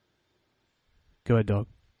Go ahead, dog.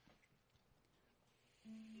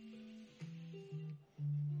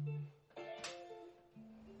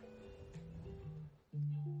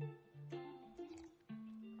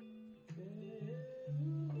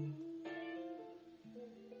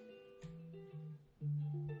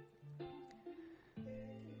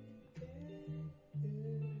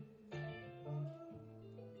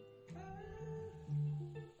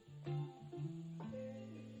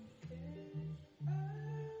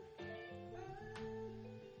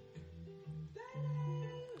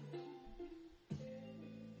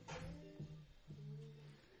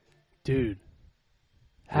 Dude,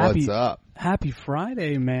 what's up? Happy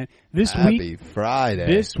Friday, man. Happy Friday.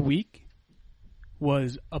 This week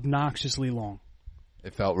was obnoxiously long.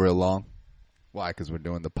 It felt real long. Why? Because we're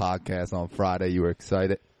doing the podcast on Friday. You were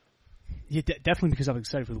excited? Yeah, definitely because I'm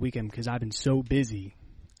excited for the weekend because I've been so busy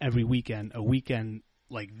every weekend. A weekend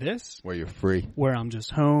like this. Where you're free. Where I'm just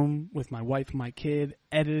home with my wife and my kid,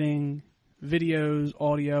 editing videos,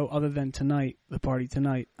 audio, other than tonight, the party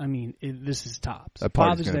tonight. I mean, this is tops. That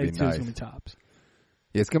party's Father's going to Day be nice. Is going to be tops.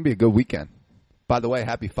 Yeah, it's going to be a good weekend. By the way,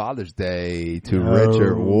 happy Father's Day to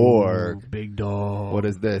Richard Ward. Big dog. What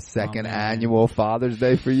is this, second annual Father's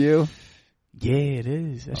Day for you? Yeah, it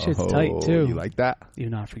is. That shit's tight, too. You like that?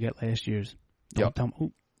 Even though I forget last year's. Yep.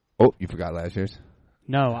 Oh, you forgot last year's?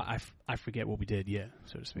 No, I forget what we did,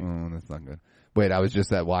 so to speak. That's not good. Wait, I was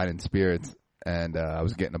just at Wine and Spirits. And I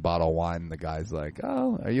was getting a bottle of wine, and the guy's like,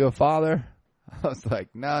 "Oh, are you a father?" I was like,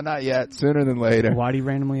 "No, not yet. Sooner than later." Why do you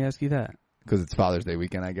randomly ask you that? Because it's Father's Day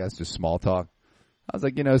weekend, I guess. Just small talk. I was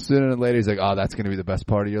like, sooner than later. He's like, "Oh, that's going to be the best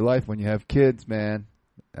part of your life when you have kids, man."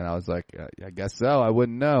 And I was like, "I guess so. I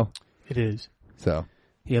wouldn't know." It is. So.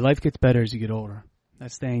 Yeah, life gets better as you get older.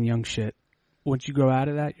 That staying young shit. Once you grow out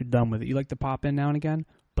of that, you're done with it. You like to pop in now and again,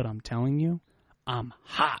 but I'm telling you, I'm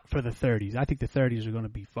hot for the 30s. I think the 30s are going to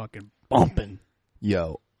be fucking bumping.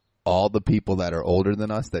 Yo, all the people that are older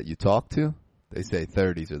than us that you talk to, they say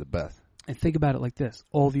 30s are the best. And think about it like this.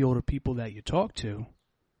 All the older people that you talk to,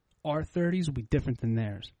 our 30s will be different than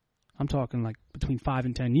theirs. I'm talking like between 5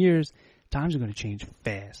 and 10 years, times are going to change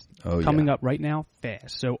fast. Coming up right now,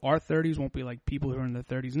 fast. So our 30s won't be like people who are in their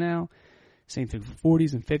 30s now. Same thing for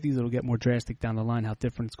 40s and 50s. It'll get more drastic down the line how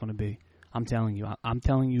different it's going to be. I'm telling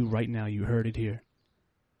you right now, you heard it here.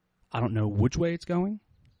 I don't know which way it's going.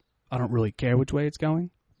 I don't really care which way it's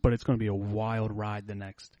going, but it's going to be a wild ride the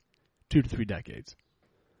next 2 to 3 decades.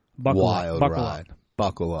 Buckle up.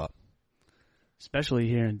 Buckle up. Especially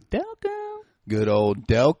here in Delco. Good old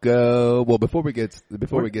Delco. Well, before we get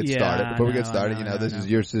started, this is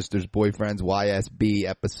your sister's boyfriend's YSB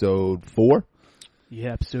episode 4.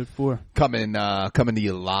 Yeah, episode 4. Coming to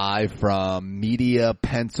you live from Media,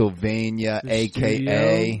 Pennsylvania,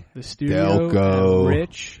 a.k.a. the studio Delco.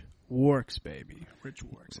 Rich Works, baby. Rich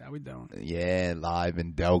Works. How we doing? Yeah, live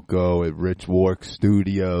in Delco at Rich Works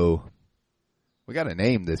Studio. We got to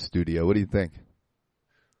name this studio. What do you think?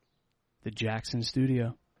 The Jackson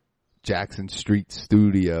Studio. Jackson Street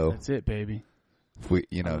Studio. That's it, baby.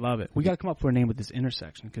 I love it. We got to come up with a name with this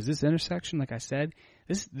intersection because this intersection, like I said,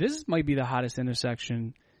 this might be the hottest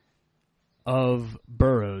intersection of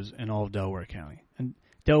boroughs in all of Delaware County. And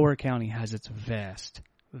Delaware County has its vast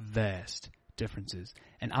differences.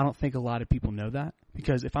 And I don't think a lot of people know that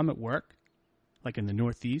because if I'm at work, like in the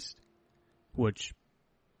Northeast, which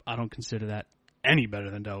I don't consider that any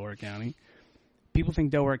better than Delaware County, people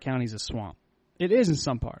think Delaware County is a swamp. It is in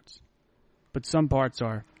some parts, but some parts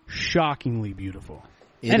are shockingly beautiful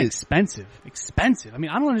and expensive. I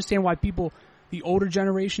mean, I don't understand why people, the older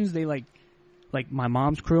generations, they like my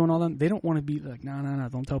mom's crew and all them, they don't want to be like, no,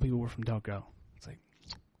 don't tell people we're from Delco. It's like,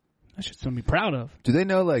 that shit's something to be proud of. Do they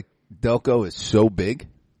know, like, Delco is so big?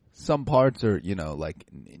 Some parts are, like,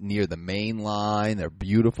 near the main line. They're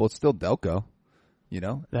beautiful. It's still Delco,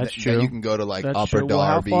 That's true. Then you can go to, like, That's Upper true. Darby. Well,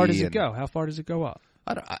 how far does it go? How far does it go up?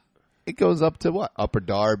 It goes up to what? Upper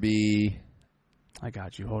Darby. I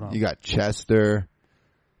got you. Hold on. You got Chester.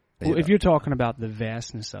 Well, if you're talking about the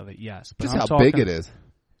vastness of it, yes. But just how big it is.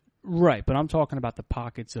 Right, but I'm talking about the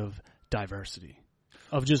pockets of diversity,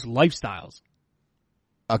 of just lifestyles.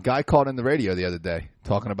 A guy called in the radio the other day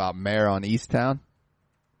talking about Mayor on Easttown.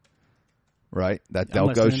 Right? That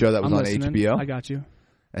Delco show that was on HBO. I got you.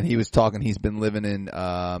 And he was talking, he's been living in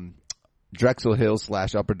Drexel Hill /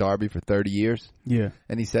 Upper Darby for 30 years. Yeah.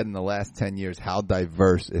 And he said in the last 10 years how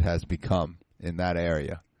diverse it has become in that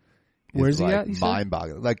area. Where's he at?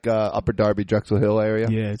 Mind-boggling. Like Upper Darby, Drexel Hill area.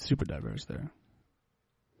 Yeah, it's super diverse there.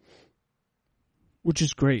 Which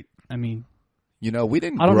is great. I mean, we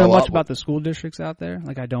didn't. I don't know much about the school districts out there.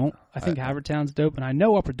 Like, I don't. I think Havertown's dope, and I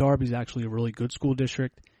know Upper Darby's actually a really good school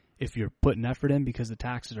district if you're putting effort in because the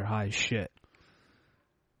taxes are high as shit.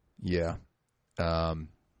 Yeah. Well,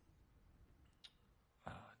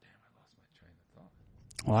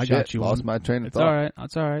 I got you. Lost my train of thought. It's all right.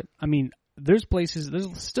 It's all right. I mean, there's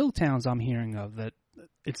still towns I'm hearing of that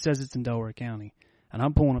it says it's in Delaware County. And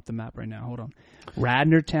I'm pulling up the map right now. Hold on.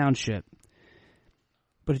 Radnor Township.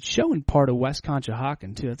 But it's showing part of West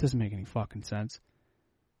Conshohocken, too. That doesn't make any fucking sense.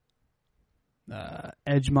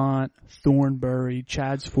 Edgemont, Thornbury,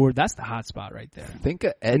 Chadds Ford. That's the hot spot right there. Think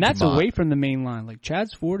of Edgemont. And that's away from the main line. Like,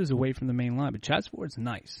 Chadds Ford is away from the main line, but Chadds Ford's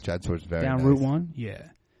nice. Chadds Ford's very Down nice. Route 1? Yeah.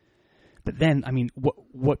 But then, I mean,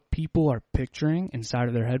 what people are picturing inside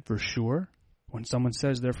of their head for sure, when someone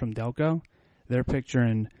says they're from Delco, they're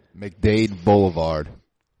picturing McDade Boulevard.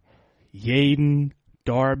 Yeadon,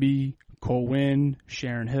 Darby, Colwyn,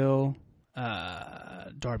 Sharon Hill,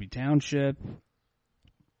 Darby Township,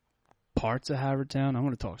 parts of Havertown. I'm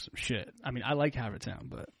going to talk some shit. I mean, I like Havertown,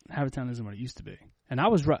 but Havertown isn't what it used to be. And I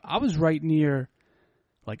was right near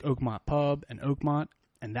like Oakmont Pub and Oakmont,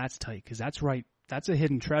 and that's tight because that's a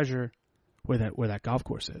hidden treasure where that golf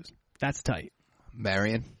course is. That's tight.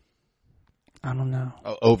 Marion. I don't know.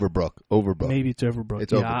 Oh, Overbrook. Maybe it's Overbrook.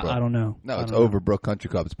 It's yeah, Overbrook. I don't know. No, it's Overbrook Country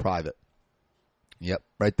Club. It's private. Yep,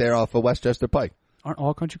 right there off of Westchester Pike. Aren't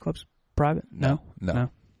all country clubs private? No.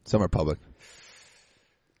 Some are public.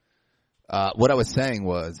 What I was saying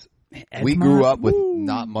was, Edgemont? we grew up with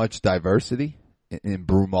not much diversity in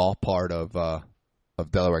Broomall part of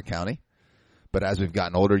Delaware County. But as we've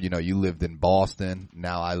gotten older, you lived in Boston.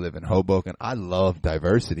 Now I live in Hoboken. I love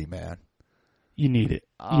diversity, man. You need it.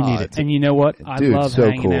 And you know what? I love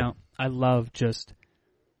hanging out. I love just,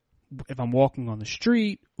 if I'm walking on the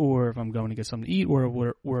street or if I'm going to get something to eat or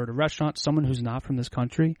we're at a restaurant, someone who's not from this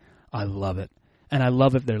country, I love it. And I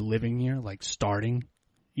love if they're living here, like starting.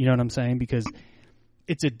 You know what I'm saying? Because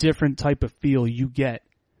it's a different type of feel you get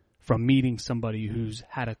from meeting somebody who's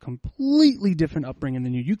had a completely different upbringing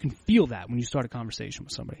than you. You can feel that when you start a conversation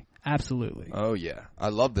with somebody. Absolutely. Oh, yeah. I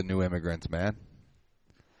love the new immigrants, man.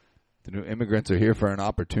 The new immigrants are here for an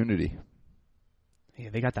opportunity. Yeah,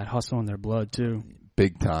 they got that hustle in their blood, too.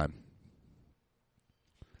 Big time.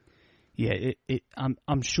 Yeah,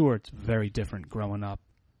 I'm sure it's very different growing up.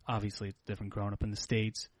 Obviously, it's different growing up in the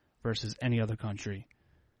States versus any other country.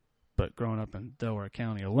 But growing up in Delaware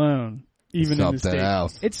County alone, even in the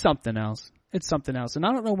States, it's something else. It's something else. And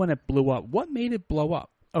I don't know when it blew up. What made it blow up?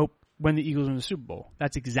 Oh, when the Eagles were in the Super Bowl.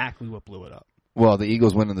 That's exactly what blew it up. Well, the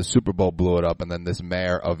Eagles winning the Super Bowl blew it up, and then this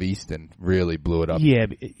mayor of Easton really blew it up. Yeah,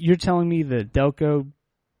 but you're telling me the Delco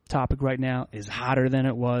topic right now is hotter than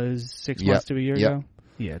it was 6 months to a year ago?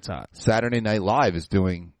 Yeah, it's hot. Saturday Night Live is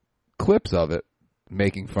doing clips of it,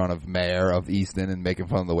 making fun of mayor of Easton and making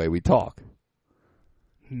fun of the way we talk.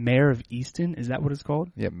 Mayor of Easton? Is that what it's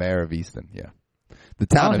called? Yeah, mayor of Easton, yeah. The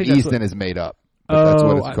town of Easton is made up. That's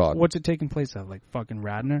what it's called. What's it taking place of? Like fucking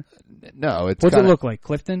Radnor? No, it's What's it look like?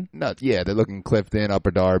 Clifton? No, yeah, they're looking Clifton,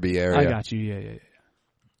 Upper Darby area. I got you, yeah.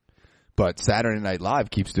 But Saturday Night Live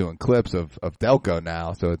keeps doing clips of Delco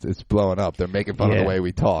now, so it's blowing up. They're making fun of the way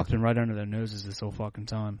we talk. It's been right under their noses this whole fucking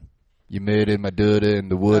time. You made it, my duda,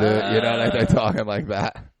 and the woulda. Like they're talking like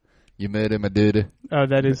that. You made it, my duda. Oh,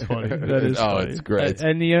 that is funny. That is funny. It's great.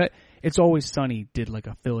 And It's Always Sunny did like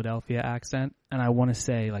a Philadelphia accent, and I want to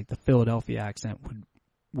say like the Philadelphia accent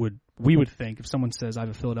we would think if someone says I have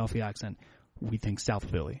a Philadelphia accent, we think South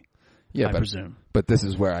Philly. Yeah, I presume. But this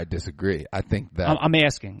is where I disagree. I think that I'm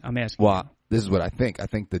asking. Well, this is what I think. I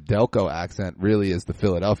think the Delco accent really is the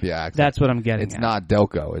Philadelphia accent. That's what I'm getting. It's not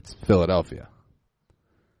Delco. It's Philadelphia.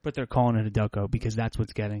 But they're calling it a Delco because that's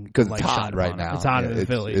what's getting because it's hot right now. It's hotter than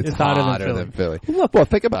Philly. It's hotter than Philly. Look, well,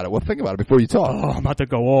 think about it. Before you talk. Oh, I'm about to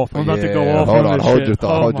go off. Hold on. Hold your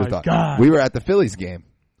thought. Hold your thought. God. We were at the Phillies game.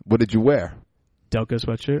 What did you wear? Delco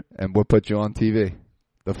sweatshirt. And what put you on TV?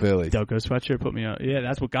 The Phillies. Delco sweatshirt put me on. Yeah,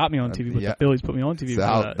 that's what got me on TV. But the Phillies put me on TV.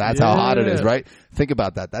 That's how hot it is, right? Think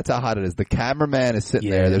about that. That's how hot it is. The cameraman is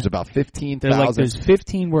sitting there. There's about 15,000. There's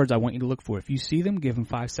 15 words I want you to look for. If you see them, give him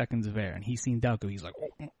 5 seconds of air. And he's seen Delco. He's like,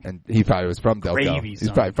 oh. And he probably was from Delco. Gravy,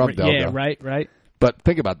 he's probably from Delco. Yeah, right. But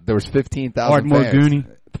think about it. There was 15,000 fans.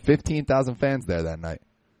 15,000 fans there that night.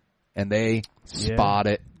 And they spot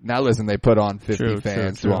it. Now listen, they put on 50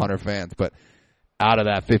 fans to 100 fans. But out of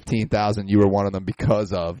that 15,000, you were one of them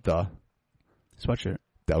because of the sweatshirt.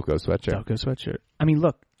 Delco sweatshirt. I mean,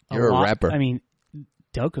 look. You're a rapper. I mean,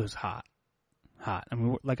 Delco's hot. I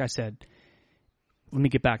mean, like I said, let me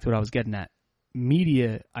get back to what I was getting at.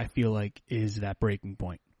 Media, I feel like, is that breaking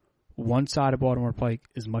point. One side of Baltimore Pike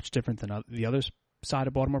is much different than the other side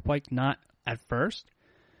of Baltimore Pike. Not at first,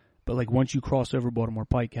 but like once you cross over Baltimore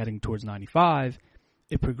Pike heading towards 95,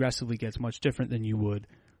 it progressively gets much different than you would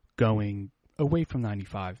going away from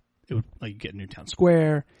 95. It would like you get Newtown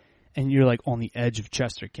Square, and you're like on the edge of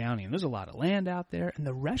Chester County, and there's a lot of land out there, and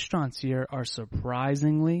the restaurants here are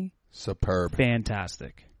surprisingly superb,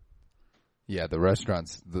 fantastic. Yeah, the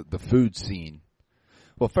restaurants, the food scene.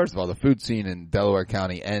 Well, first of all, the food scene in Delaware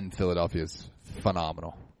County and Philadelphia is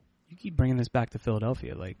phenomenal. You keep bringing this back to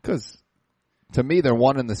Philadelphia, because to me they're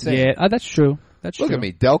one and the same. Yeah, that's true. Look at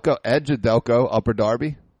me, Delco, edge of Delco, Upper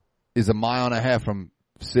Darby, is a mile and a half from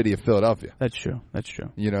city of Philadelphia. That's true.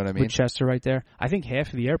 You know what I mean? With Chester right there. I think half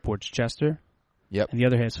of the airport's Chester. Yep. And the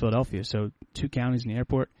other half's Philadelphia. So 2 counties in the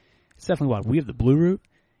airport. It's definitely wild. We have the Blue Route.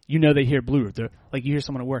 You know they hear Blue Route. They're like, you hear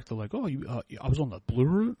someone at work, they're like, oh, I was on the Blue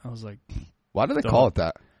Route? I was like, why do they call it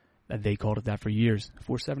that? They called it that for years.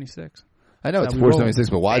 476. I know it's 476,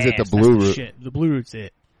 but why is it the Blue Route? Shit. The Blue Route's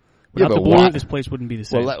it. Yeah, Without the Blue Route, this place wouldn't be the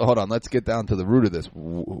same. Well, hold on. Let's get down to the root of this.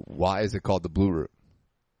 Why is it called the Blue Route?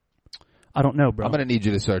 I don't know, bro. I'm going to need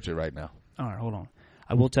you to search it right now. All right, hold on.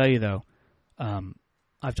 I will tell you, though,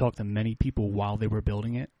 I've talked to many people while they were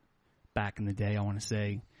building it. Back in the day, I want to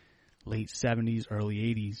say late 70s, early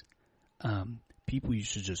 80s. People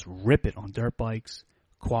used to just rip it on dirt bikes,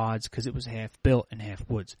 quads, because it was half built and half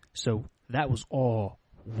woods. So that was all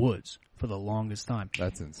woods for the longest time.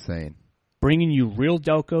 That's insane. Bringing you real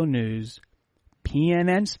Delco news,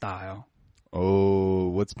 PNN style. Oh,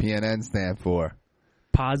 what's PNN stand for?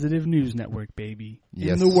 Positive News Network, baby.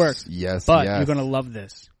 Yes, in the works. Yes, but yes. You're going to love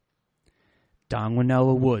this.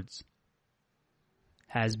 Donwanella Woods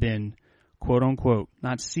has been, quote unquote,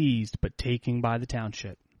 not seized, but taken by the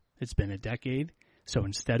township. It's been a decade. So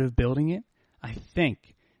instead of building it, I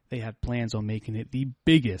think they have plans on making it the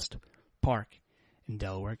biggest park in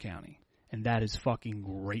Delaware County. And that is fucking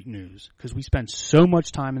great news because we spent so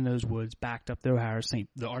much time in those woods, backed up the O'Hara.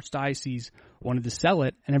 The Archdiocese wanted to sell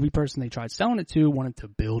it, and every person they tried selling it to wanted to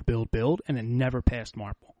build, and it never passed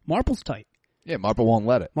Marple. Marple's tight. Yeah, Marple won't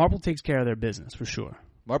let it. Marple takes care of their business for sure.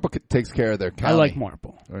 Marple takes care of their county. I like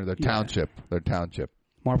Marple. Or their township. Yeah. Their township.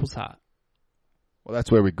 Marple's hot. Well, that's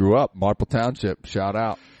where we grew up. Marple Township. Shout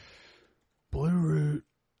out. Blue Route,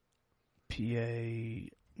 PA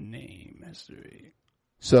name history.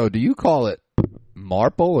 So, do you call it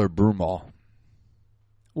Marple or Broomall?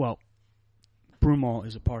 Well, Broomall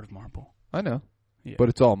is a part of Marple. I know. Yeah. But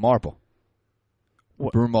it's all Marple.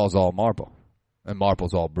 What? Broomall's all Marple. And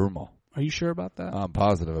Marple's all Broomall. Are you sure about that? I'm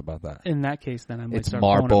positive about that. In that case, then I might start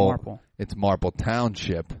calling it Marple. It's Marple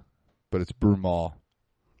Township, but it's Broomall.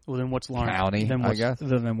 Well, then what's Lawrence County, I guess?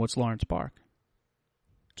 Then what's Lawrence Park?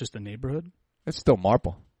 Just a neighborhood? It's still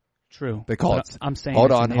Marple. True. They call it. I'm saying.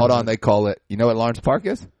 Hold on. They call it. You know what Lawrence Park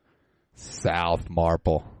is? South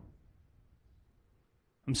Marple.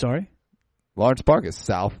 I'm sorry? Lawrence Park is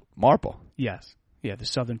South Marple. Yes. Yeah, the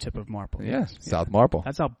southern tip of Marple. Yes, yeah. South Marple.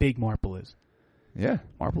 That's how big Marple is. Yeah.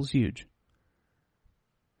 Marple's huge.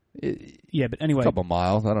 Yeah, but anyway. A couple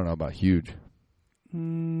miles. I don't know about huge.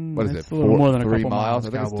 What is it? A little more than 3 a couple miles? miles. I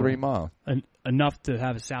think it's 3 miles. Enough to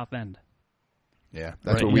have a south end. Yeah,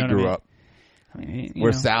 that's where we grew up. I mean,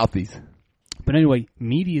 we're Southies. But anyway,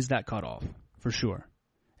 Meaty is that cutoff, for sure.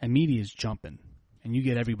 And Meaty is jumping. And you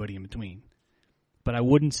get everybody in between. But I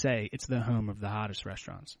wouldn't say it's the home of the hottest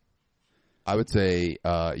restaurants. I would say,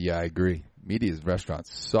 yeah, I agree. Meaty's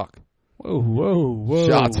restaurants suck. Whoa.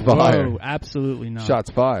 Shots fired. Whoa, absolutely not. Shots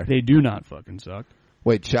fired. They do not fucking suck.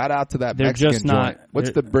 Wait, shout out to that They're Mexican just not, joint.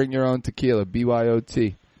 What's the Bring Your Own Tequila,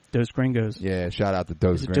 BYOT? Dos Gringos. Yeah, shout out to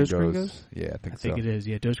Dos Gringos. Dos Gringos? Yeah, I think it is.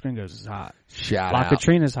 Yeah, Dos Gringos is hot. Shout La out.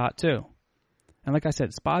 Catrina's hot too. And like I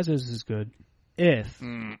said, Spazzo's is good if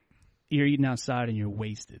you're eating outside and you're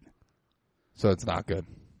wasted. So it's not good.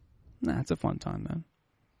 Nah, it's a fun time,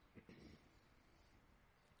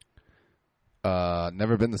 man.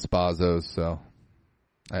 Never been to Spazzo's, so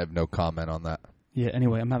I have no comment on that. Yeah,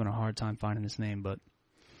 anyway, I'm having a hard time finding this name, but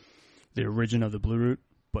the origin of the Blue Route.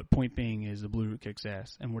 But point being is the Blue Route kicks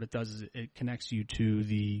ass. And what it does is it connects you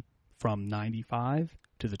to from 95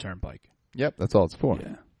 to the Turnpike. Yep, that's all it's for.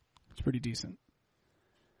 Yeah, it's pretty decent.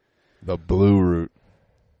 The Blue Route.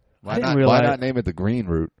 Why not name it the Green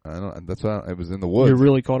Route? It was in the woods. You're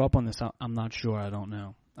really caught up on this. I'm not sure. I don't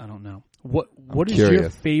know. What is your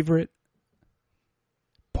favorite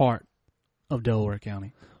part of Delaware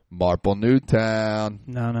County? Marple Newtown.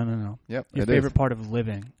 No. Yep. Your favorite part of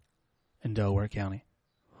living in Delaware County?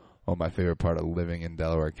 Oh, my favorite part of living in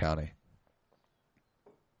Delaware County.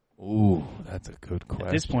 Ooh, that's a good question.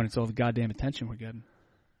 At this point, it's all the goddamn attention we're getting.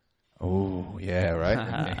 Oh, yeah,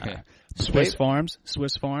 right? Swiss Farms.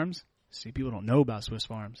 See, people don't know about Swiss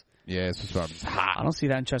Farms. Yeah, Swiss Farms is hot. I don't see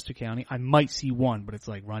that in Chester County. I might see one, but it's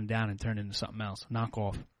like run down and turned into something else. Knock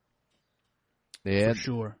off. Yeah. For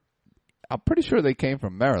sure. I'm pretty sure they came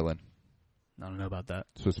from Maryland. I don't know about that.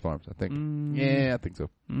 Swiss Farms, I think. Yeah, I think so.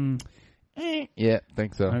 Yeah, I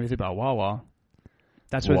think so. I don't know about Wawa.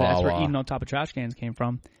 That's where eating on top of trash cans came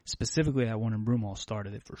from. Specifically, that one in Broomall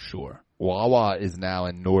started it for sure. Wawa is now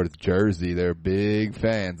in North Jersey. They're big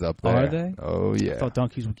fans up there. Are they? Oh, yeah. I thought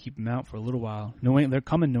Dunkies would keep them out for a little while. They're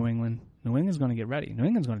coming New England. New England's going to get ready. New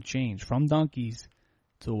England's going to change from Dunkies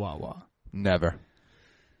to Wawa. Never.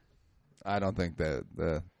 I don't think that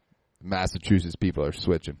the Massachusetts people are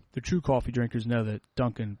switching. The true coffee drinkers know that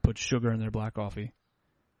Dunkin' puts sugar in their black coffee,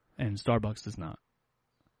 and Starbucks does not.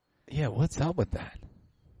 Yeah, what's up with that?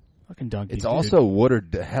 Fucking Dunkies. It's also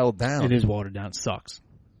watered the hell down. It is watered down. It sucks.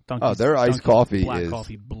 Dunkies, their iced coffee black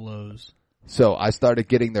coffee blows. So I started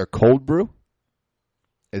getting their cold brew.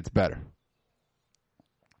 It's better.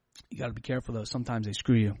 You got to be careful, though. Sometimes they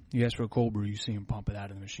screw you. You ask for a cold brew, you see them pump it out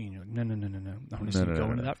of the machine. You're like, no. I want to see you go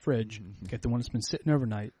into that fridge, get the one that's been sitting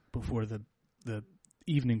overnight before the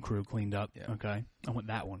evening crew cleaned up. Yeah. Okay, I want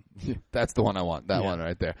that one. That's the one I want. That one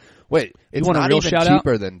right there. Wait, it's not a real even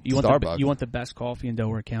cheaper than Starbucks. You want the best coffee in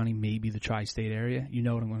Delaware County, maybe the tri-state area. You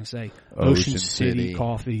know what I'm going to say. Ocean City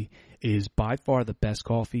Coffee is by far the best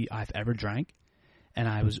coffee I've ever drank. And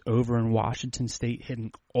I was over in Washington State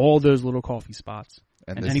hitting all those little coffee spots.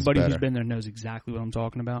 And anybody who's been there knows exactly what I'm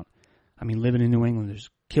talking about. I mean, living in New England, there's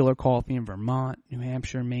killer coffee in Vermont, New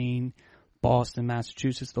Hampshire, Maine, Boston,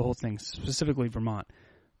 Massachusetts, the whole thing, specifically Vermont.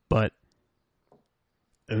 But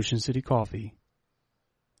Ocean City Coffee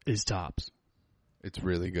is tops. It's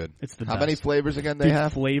really good. It's the How best. Many flavors again they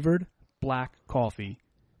have? Flavored black coffee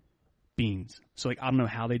beans. So, like, I don't know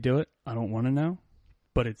how they do it. I don't want to know.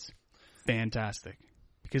 But it's fantastic.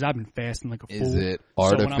 Because I've been fasting like a fool. Is it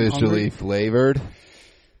artificially flavored?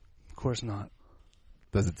 Of course not.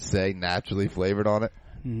 Does it say naturally flavored on it?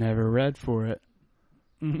 Never read for it.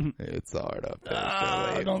 It's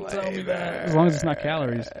artificially don't tell me that. As long as it's not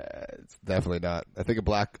calories. It's definitely not. I think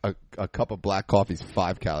a cup of black coffee is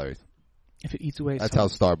 5 calories. If it eats away, that's how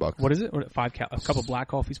Starbucks. What is it? A cup of black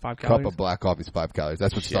coffee is 5 calories. Cup of black coffee is 5 calories.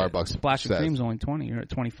 That's what Starbucks says. Splash of cream's only 20. You're at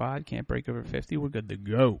 25. Can't break over 50. We're good to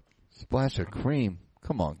go. Splash of cream.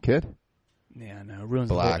 Come on, kid. Yeah, no, it ruins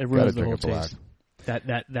black. It ruins the whole taste.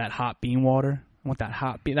 That hot bean water. I want that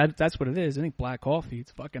hot bean. That's what it is. I think black coffee,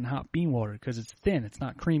 it's fucking hot bean water because it's thin. It's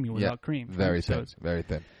not creamy without cream. Very thin. Very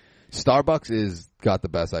thin. Starbucks is got the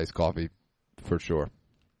best iced coffee for sure.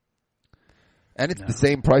 And it's the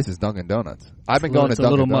same price as Dunkin' Donuts. I've been going to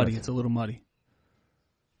Dunkin' Donuts. It's a little muddy.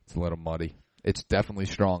 It's a little muddy. It's definitely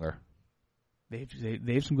stronger. They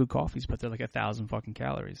have some good coffees, but they're like 1,000 fucking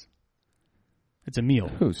calories. It's a meal.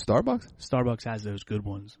 Who, Starbucks? Starbucks has those good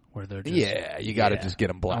ones where they're just... Yeah, you got to just get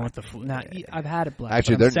them black. I want I've had it black.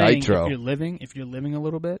 Actually, they're nitro. If you're living a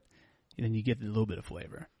little bit, then you get a little bit of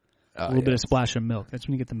flavor. A little bit of splash of milk. That's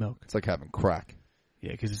when you get the milk. It's like having crack.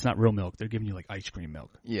 Yeah, because it's not real milk. They're giving you like ice cream milk.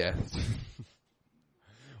 Yeah.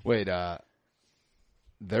 Wait,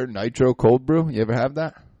 their nitro cold brew, you ever have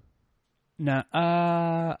that? No,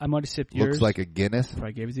 I might have sipped yours. Looks like a Guinness. If I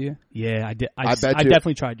gave it to you? Yeah, I did. I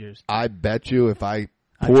definitely tried yours. I bet you if I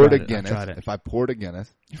poured a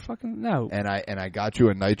Guinness, you fucking no. And I got you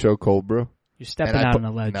a nitro cold brew. You're stepping out on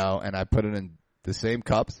a ledge. No, and I put it in the same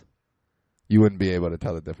cups, you wouldn't be able to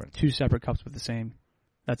tell the difference. 2 separate cups with the same.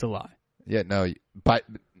 That's a lie. Yeah, no,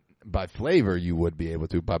 by flavor you would be able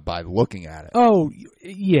to, but by looking at it. Oh,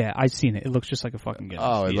 yeah, I've seen it. It looks just like a fucking Guinness.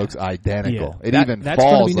 Oh, it looks identical. Yeah. It even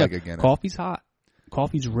falls like a Guinness. Coffee's hot.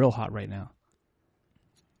 Coffee's real hot right now.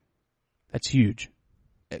 That's huge.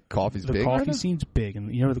 Coffee's big. The coffee right now? scene's big,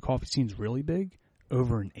 and you know where the coffee scene's really big?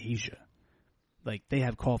 Over in Asia. Like, they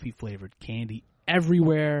have coffee-flavored candy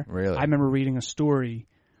everywhere. Really? I remember reading a story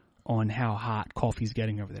on how hot coffee's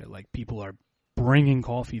getting over there. Like, people are bringing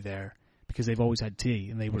coffee there because they've always had tea,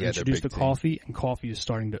 and they were introduced to coffee, and coffee is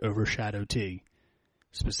starting to overshadow tea.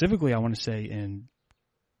 Specifically, I want to say in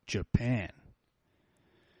Japan.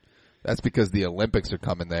 That's because the Olympics are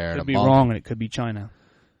coming there. Could be wrong, and it could be China.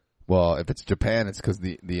 Well, if it's Japan, it's because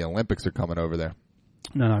the Olympics are coming over there.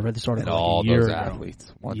 No, I read this article and all like a year those ago.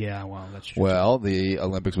 athletes. What? Yeah, well, that's true. Well, the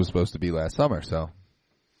Olympics was supposed to be last summer, so.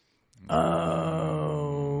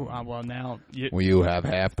 Well, now you have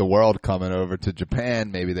half the world coming over to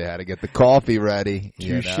Japan. Maybe they had to get the coffee ready.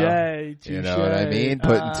 Touche. You know what I mean?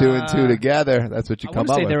 Putting 2 and 2 together. That's what you come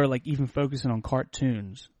up with. They were like even focusing on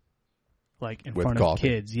cartoons, like in front of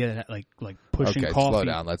kids. Yeah, like pushing coffee. Okay, slow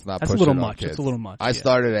down. Let's not. That's push a little it on much. kids. That's a little much. I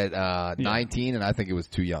started at 19, and I think it was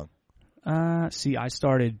too young. See, I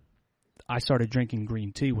started drinking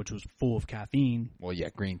green tea, which was full of caffeine. Well, yeah,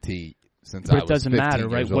 green tea. But it doesn't matter,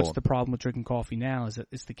 right? What's the problem with drinking coffee now is that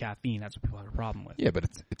it's the caffeine. That's what people have a problem with. Yeah, but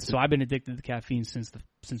it's so I've been addicted to caffeine since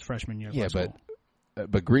freshman year of high school.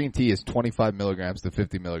 But green tea is 25 milligrams to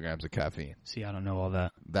 50 milligrams of caffeine. See, I don't know all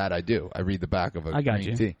that. That I do. I read the back of a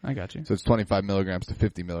green tea. I got you. So it's 25 milligrams to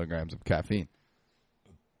 50 milligrams of caffeine.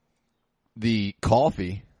 The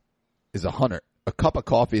coffee is 100. A cup of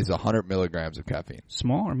coffee is 100 milligrams of caffeine.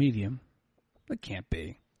 Small or medium? That can't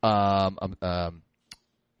be. A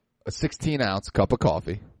 16-ounce cup of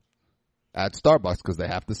coffee at Starbucks, because they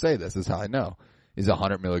have to say this is how I know, is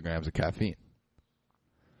 100 milligrams of caffeine.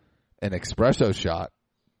 An espresso shot,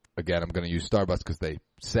 again, I'm going to use Starbucks because they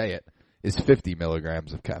say it, is 50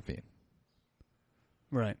 milligrams of caffeine.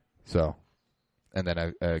 Right. So, and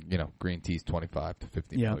then, green tea is 25 to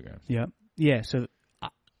 50 milligrams. Yep. Yeah, so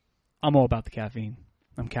I'm all about the caffeine.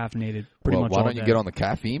 I'm caffeinated pretty much all day. Why don't you get on the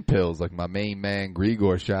caffeine pills like my main man,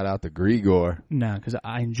 Grigor? Shout out to Grigor. No, because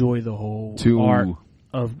I enjoy the whole art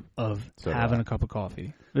of having a cup of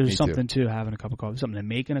coffee. There's something to having a cup of coffee, something to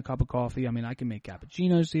making a cup of coffee. I mean, I can make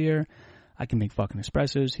cappuccinos here. I can make fucking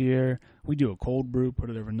espressos here. We do a cold brew, put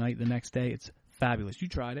it overnight the next day. It's fabulous. You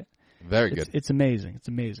tried it. Very good. It's amazing. It's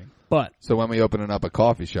amazing. But so when we opening up a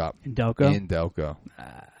coffee shop in Delco? In Delco.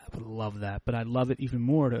 I would love that. But I'd love it even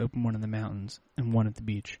more to open one in the mountains and one at the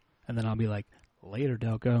beach. And then I'll be like, later,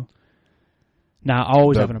 Delco. Now, I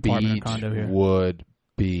always have an apartment or condo here. Would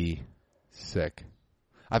be sick.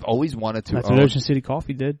 I've always wanted to. That's what Ocean City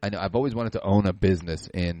Coffee did. I know. I've always wanted to own a business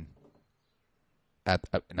at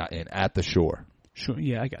the shore. Sure.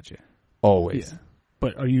 Yeah, I got you. Always. Yeah.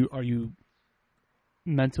 But are you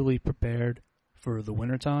mentally prepared for the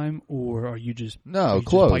wintertime, or are you just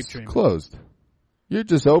closed? You're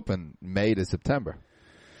just open May to September.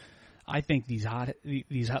 I think these hot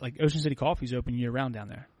like Ocean City Coffee's open year round down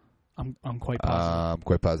there. I'm quite positive. I'm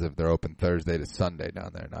quite positive they're open Thursday to Sunday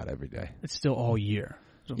down there, not every day. It's still all year.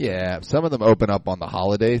 So. Yeah, some of them open up on the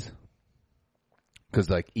holidays because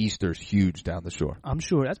like Easter's huge down the shore. I'm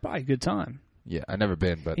sure that's probably a good time. Yeah, I've never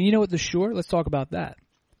been, but and you know what, the shore? Let's talk about that.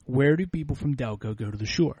 Where do people from Delco go to the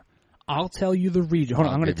shore? I'll tell you the region. Hold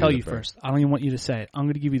on, I'm going to tell you first. I don't even want you to say it. I'm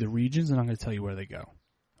going to give you the regions, and I'm going to tell you where they go.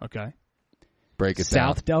 Okay? Break it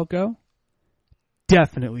down. South Delco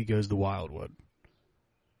definitely goes to Wildwood.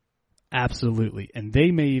 Absolutely. And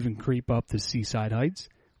they may even creep up to Seaside Heights,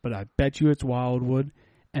 but I bet you it's Wildwood.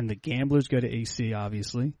 And the gamblers go to AC,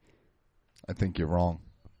 obviously. I think you're wrong.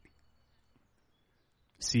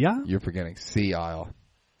 Sea Isle? You're forgetting Sea Isle.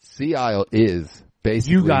 Sea Isle is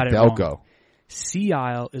basically you got it Delco. Wrong. Sea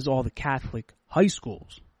Isle is all the Catholic high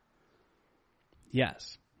schools.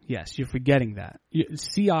 Yes, you're forgetting that.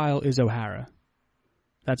 Sea Isle is O'Hara.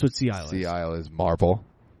 That's what Sea Isle is. Sea Isle is Marble.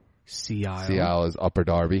 Sea Isle is Upper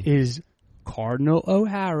Darby. Is Cardinal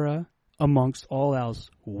O'Hara amongst all else,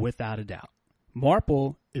 without a doubt.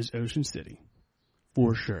 Marple is Ocean City,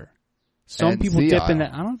 for sure. Some people dip in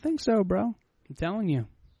that. I don't think so, bro. I'm telling you.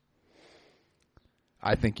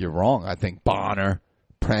 I think you're wrong. I think Bonner,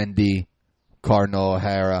 Prendy, Cardinal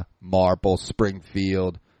O'Hara, Marple,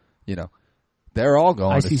 Springfield, they're all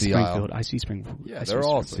going to Sea Isle. I see Springfield. Yeah, they're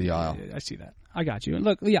all Sea Isle. I see that. I got you. And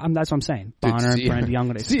look, that's what I'm saying. Bonner and Prendy, I'm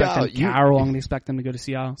going to expect them. Carroll, I'm going to expect them to go to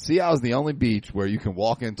Sea Isle. Sea Isle is the only beach where you can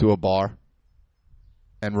walk into a bar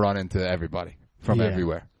and run into everybody from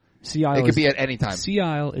everywhere. Sea Isle. It could be at any time. Sea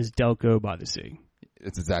Isle is Delco by the sea.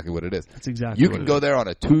 It's exactly what it is. That's exactly. You can go there on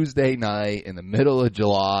a Tuesday night in the middle of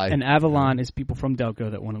July. And Avalon is people from Delco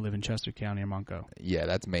that want to live in Chester County or Monco. Yeah,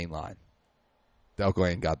 that's main line. Delco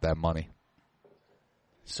ain't got that money.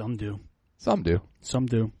 Some do.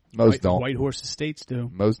 Most don't. White Horse Estates do.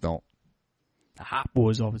 Most don't. The Hot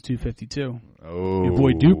Boys off of 252. Oh. Your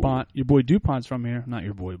boy DuPont's from here. Not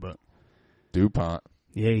your boy, but. DuPont.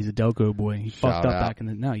 Yeah, he's a Delco boy. He fucked up back in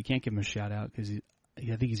the... No, you can't give him a shout out because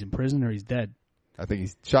I think he's in prison or he's dead. I think he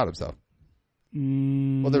shot himself.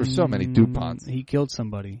 Well, there were so many DuPonts. He killed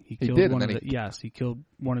somebody. He killed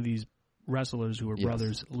one of these wrestlers who were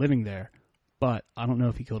brothers living there. But I don't know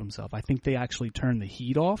if he killed himself. I think they actually turned the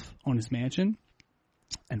heat off on his mansion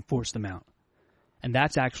and forced him out. And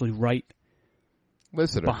that's actually right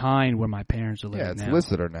behind where my parents are living now. Yeah, it's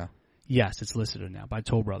Lister now. Yes, it's Lister now by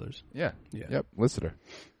Toll Brothers. Yeah. Yep, Lister.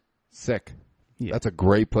 Sick. Yeah. That's a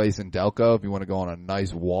great place in Delco if you want to go on a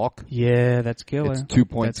nice walk. Yeah, that's killer. It's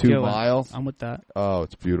 2.2 miles. I'm with that. Oh,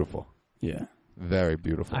 it's beautiful. Yeah. Very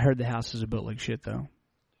beautiful. I heard the houses are built like shit, though.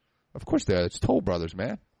 Of course they are. It's Toll Brothers,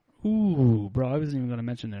 man. Ooh, bro, I wasn't even going to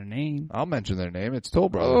mention their name. I'll mention their name. It's Toll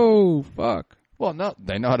Brothers. Oh, fuck. Well, no,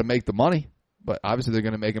 they know how to make the money, but obviously they're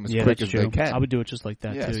going to make them as quick as they can. I would do it just like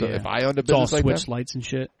that, too. So if I owned a business like that. It's all switch lights and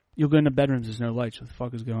shit. You'll go into bedrooms, there's no lights. What the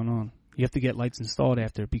fuck is going on? You have to get lights installed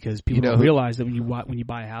after because people don't realize that when you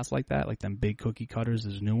buy a house like that, like them big cookie cutters,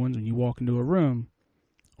 there's new ones. When you walk into a room,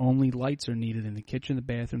 only lights are needed in the kitchen, the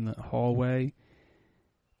bathroom, the hallway,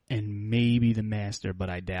 and maybe the master, but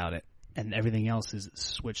I doubt it. And everything else is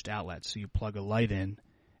switched outlets. So you plug a light in,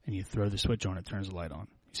 and you throw the switch on, it turns the light on.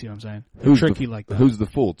 You see what I'm saying? They're tricky like that. Who's the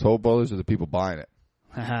fool? Toll brothers or the people buying it?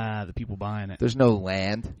 Haha, the people buying it. There's no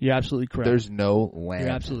land. You're absolutely correct. There's no land.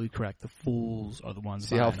 You're absolutely correct. The fools are the ones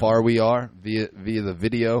See how far we are via the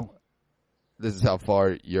video? This is how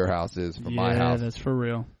far your house is from my house. Yeah, that's for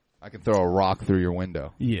real. I can throw a rock through your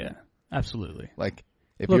window. Yeah, absolutely. Like,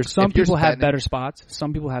 some people have better spots.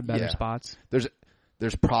 Some people have better spots.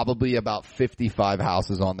 There's probably about 55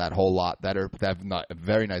 houses on that whole lot that have not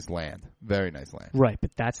very nice land. Very nice land. Right,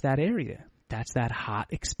 but that's that area. That's that hot,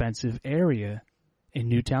 expensive area in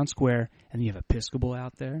Newtown Square, and you have Episcopal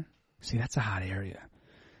out there. See, that's a hot area.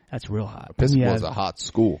 That's real hot. Episcopal is a hot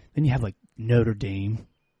school. Then you have like Notre Dame,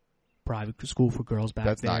 private school for girls back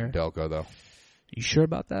there. That's not in Delco, though. You sure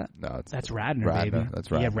about that? No, that's Radnor, baby. That's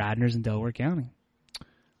Radnor. You have Radnor's in Delaware County.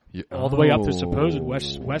 All the way up to supposed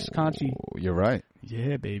West Conty. You're right.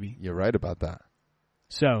 Yeah, baby. You're right about that.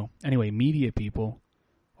 So, anyway, media people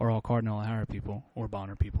are all Cardinal O'Hara people or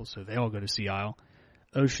Bonner people, so they all go to Sea Isle.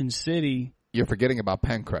 Ocean City. You're forgetting about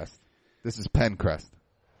Pencrest. This is Pencrest.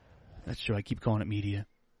 That's true. I keep calling it media.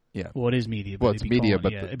 Yeah. Well, it is media. But well, it's media,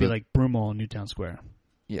 but it'd be like Broomall and Newtown Square.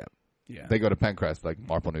 Yeah. Yeah. They go to Pencrest, like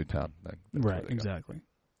Marple Newtown. Right, exactly.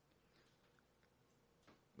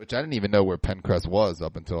 Which I didn't even know where Pencrest was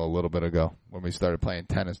up until a little bit ago when we started playing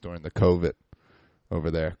tennis during the COVID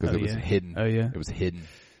over there because it was hidden. Oh, yeah? It was hidden.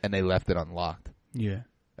 And they left it unlocked. Yeah.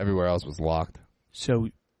 Everywhere else was locked. So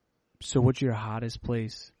what's your hottest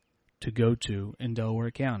place to go to in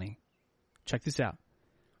Delaware County? Check this out.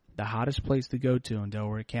 The hottest place to go to in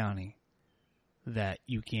Delaware County that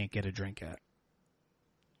you can't get a drink at.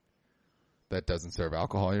 That doesn't serve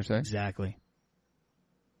alcohol, you're saying? Exactly.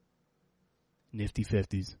 Nifty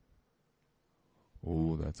 50s.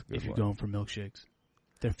 Ooh, that's a good if you're going for milkshakes.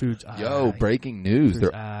 Their food's breaking news.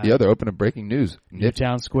 They're opening breaking news.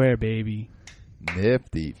 Newtown Square, baby.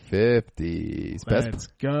 Nifty 50s. Let's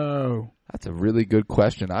go. That's a really good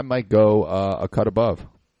question. I might go a cut above.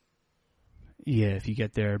 Yeah, if you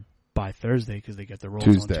get there by Thursday because they get the rolls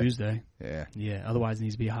on Tuesday. Yeah. Yeah, otherwise it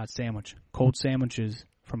needs to be a hot sandwich. Cold sandwiches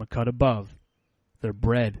from a cut above. Their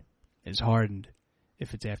bread is hardened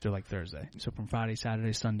if it's after like Thursday. So from Friday,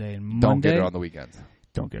 Saturday, Sunday, and Monday. Don't get it on the weekends.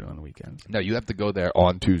 Don't get it on the weekends. No, you have to go there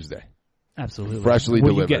on Tuesday. Absolutely. Freshly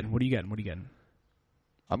delivered. What are you getting?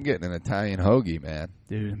 I'm getting an Italian hoagie, man.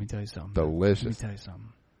 Dude, let me tell you something. Delicious. Let me tell you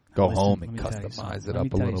something. Go home and customize it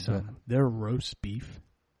up a little bit. Their roast beef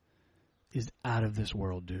is out of this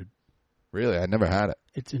world, dude. Really? I never had it.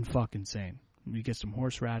 It's fucking insane. You get some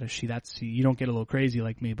horseradish. You don't get a little crazy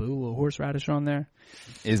like me, but a little horseradish on there.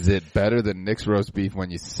 Is it better than Nick's roast beef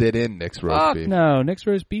when you sit in Nick's roast beef? No, Nick's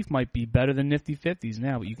roast beef might be better than Nifty 50s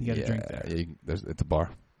now, but you can get a drink there. Yeah, it's a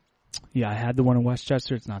bar. Yeah, I had the one in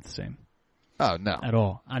Westchester. It's not the same. Oh, no. At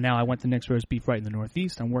all. Now I went to Nick's roast beef right in the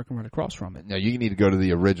Northeast. I'm working right across from it. No, you need to go to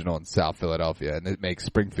the original in South Philadelphia, and it makes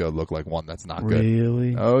Springfield look like one that's not good.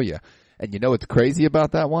 Really? Oh, yeah. And you know what's crazy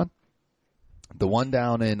about that one? The one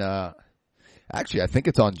down in, actually, I think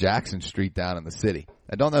it's on Jackson Street down in the city.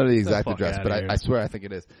 I don't know the exact address, but I swear I think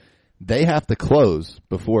it is. They have to close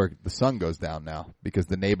before the sun goes down now because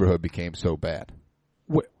the neighborhood became so bad.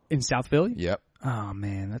 In South Philly? Yep. Oh,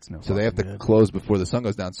 man, that's no So they have to good. close before the sun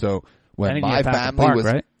goes down. So when my family Park, was...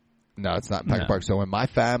 right? No, it's not in Packer Park. So when my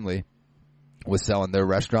family was selling their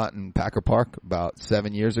restaurant in Packer Park about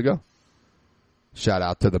 7 years ago, shout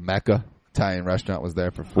out to the Mecca Italian restaurant, was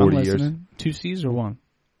there for 40 years. 2 C's or one?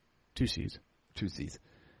 2 C's. 2 C's.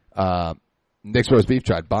 Nick's Roast Beef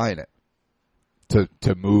tried buying it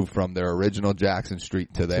to move from their original Jackson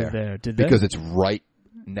Street to there. Because it's right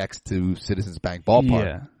next to Citizens Bank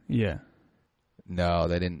Ballpark. Yeah. No,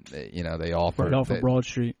 they didn't. They offered. Right off of Broad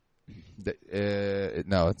Street.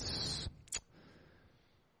 No, it's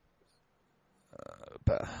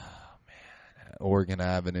Oregon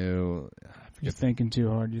Avenue. You're thinking too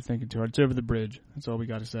hard. It's over the bridge. That's all we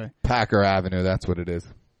got to say. Packer Avenue. That's what it is.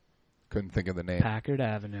 Couldn't think of the name. Packard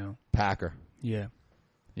Avenue. Packer. Yeah.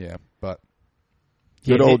 Yeah, but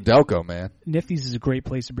good old Delco, man. Nifty's is a great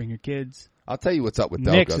place to bring your kids. I'll tell you what's up with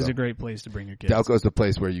Delco. Nick's is a great place to bring your kids. Delco's the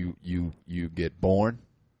place where you get born.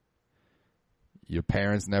 Your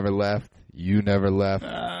parents never left. You never left.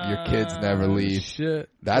 Your kids never leave. Shit.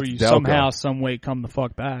 That's or you Delco. somehow, some way come the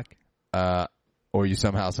fuck back. or you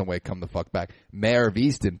somehow, some way come the fuck back. Mayor of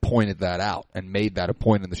Easton pointed that out and made that a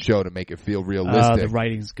point in the show to make it feel realistic. The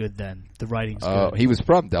writing's good then. The writing's good. He was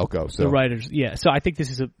from Delco, so. The writers, yeah. So I think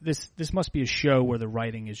this must be a show where the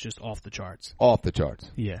writing is just off the charts. Off the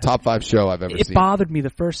charts. Yeah. Top 5 show I've ever seen. It bothered me the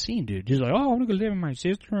first scene, dude. He's like, I want to go live with my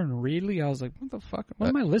sister and Ridley. I was like, what the fuck? What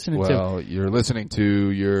am I listening to? Well, you're listening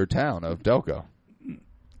to your town of Delco.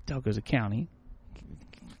 Delco's a county.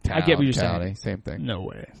 Town, I get what you're county, saying. Same thing. No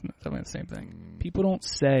way. It's not the same thing. People don't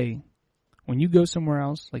say, when you go somewhere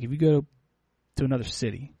else, like if you go to another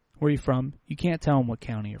city, where are you from? You can't tell them what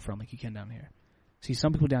county you're from like you can down here. See,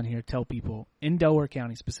 some people down here tell people, in Delaware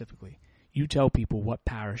County specifically, you tell people what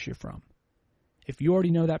parish you're from. If you already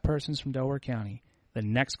know that person's from Delaware County, the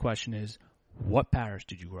next question is, what parish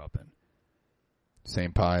did you grow up in?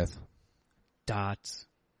 St. Pius. Dots.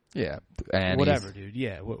 Yeah, and whatever, dude.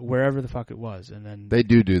 Yeah, wherever the fuck it was, and then they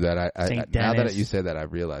do that. Now that you say that, I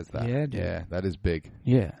realize that. Yeah, dude. Yeah, that is big.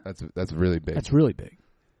 Yeah, that's really big. That's really big.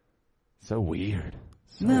 So weird.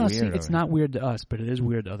 See, it's not weird to us, but it is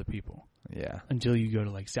weird to other people. Yeah. Until you go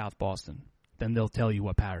to like South Boston, then they'll tell you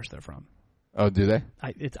what parish they're from. Oh, do they?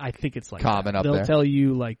 I think it's like common up there. They'll tell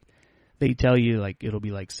you like it'll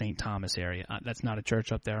be like St. Thomas area. That's not a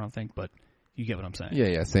church up there, I don't think, but you get what I'm saying.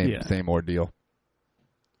 Yeah, same ordeal.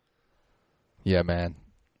 Yeah, man.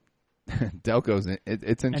 Delco's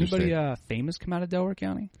it's interesting. Anybody famous come out of Delaware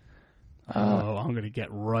County? I'm gonna get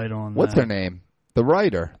right on. What's her name? The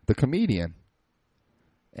writer, the comedian,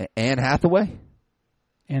 Anne Hathaway.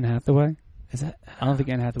 Anne Hathaway? Is that? I don't think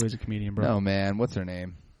Anne Hathaway's a comedian, bro. No, man. What's her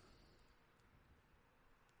name?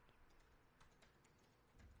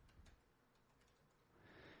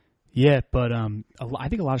 Yeah, but I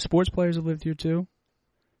think a lot of sports players have lived here too.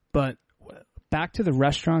 But back to the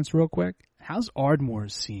restaurants real quick. How's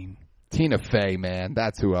Ardmore's scene? Tina Fey, man.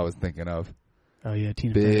 That's who I was thinking of. Oh, yeah,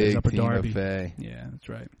 Tina Fey. Upper Tina Darby. Fey. Yeah, that's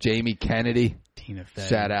right. Jamie Kennedy. Tina Fey.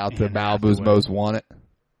 Shout out to Malibu's Most Wanted.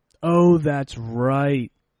 Oh, that's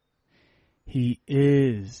right. He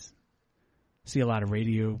is. See a lot of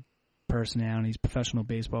radio personalities, professional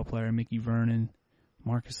baseball player, Mickey Vernon,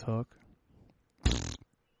 Marcus Hook.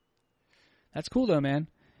 That's cool, though, man.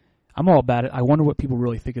 I'm all about it. I wonder what people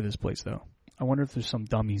really think of this place, though. I wonder if there's some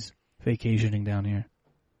dummies vacationing down here.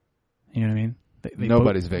 You know what I mean?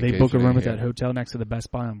 Nobody's vacationing. They book a room at that hotel next to the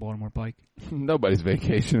Best Buy on Baltimore Pike. Nobody's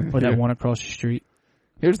vacationing. Or that one across the street.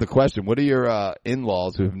 Here's the question. What are your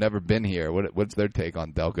in-laws who have never been here? What's their take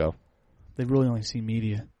on Delco? They've really only seen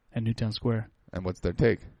media at Newtown Square. And what's their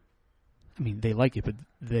take? I mean, they like it, but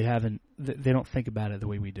they haven't. They don't think about it the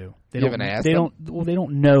way we do. You haven't asked them? They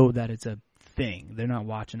don't know that it's a thing. They're not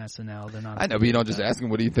watching SNL. They're not. I know, but you don't just ask them.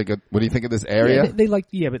 What do you think of this area? Yeah, they like.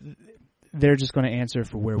 Yeah, but they're just going to answer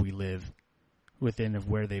for where we live, within of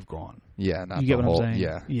where they've gone. Yeah, not you get the what whole. I'm saying?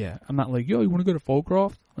 Yeah, yeah. I'm not like, yo, you want to go to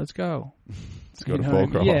Folcroft? Let's go. Let's go to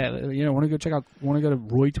Folcroft. Yeah, want to go check out. Want to go to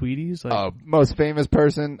Roy Tweedy's? Like, most famous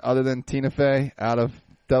person other than Tina Fey out of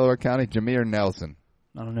Delaware County, Jameer Nelson.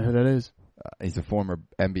 I don't know who that is. He's a former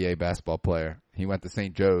NBA basketball player. He went to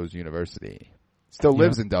St. Joe's University. Still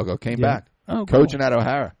lives in Delco. Came back. Oh, cool. Coaching at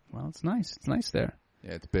O'Hara. Well, it's nice. It's nice there.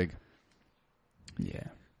 Yeah, it's big. Yeah.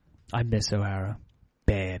 I miss O'Hara.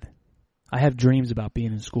 Bad. I have dreams about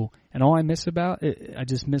being in school. And all I miss about it, I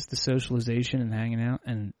just miss the socialization and hanging out.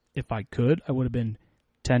 And if I could, I would have been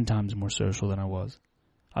 10 times more social than I was.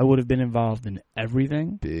 I would have been involved in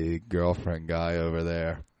everything. Big girlfriend guy over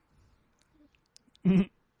there.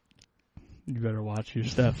 You better watch your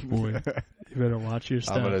steps, boy. You better watch your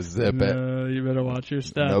steps. I'm going to zip it. You better watch your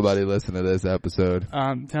steps. Nobody listen to this episode.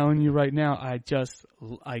 I'm telling you right now,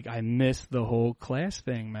 I miss the whole class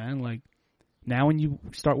thing, man. Like, now when you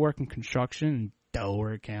start working construction in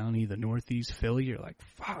Delaware County, the Northeast Philly, you're like,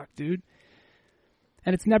 fuck, dude.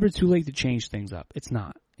 And it's never too late to change things up. It's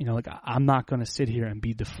not. You know, like, I'm not going to sit here and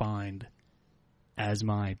be defined as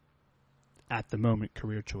my, at the moment,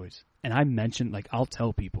 career choice. And I mentioned, like, I'll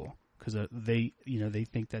tell people, because they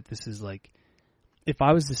think that this is like, if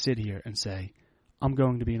I was to sit here and say, I'm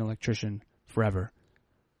going to be an electrician forever,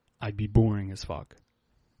 I'd be boring as fuck.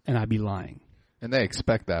 And I'd be lying. And they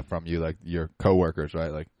expect that from you, like your coworkers,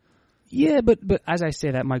 right? Like, yeah, but as I say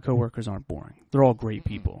that, my coworkers aren't boring. They're all great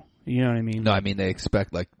people. You know what I mean? No, I mean they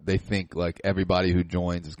expect, like, they think like everybody who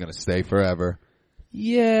joins is going to stay forever.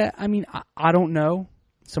 Yeah, I mean, I don't know.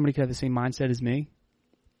 Somebody could have the same mindset as me.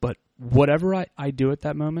 But whatever I do at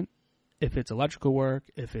that moment, if it's electrical work,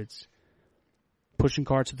 if it's pushing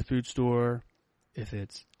carts at the food store, if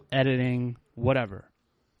it's editing, whatever,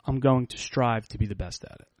 I'm going to strive to be the best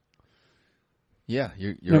at it. Yeah,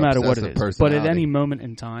 you're no matter what it is. But at any moment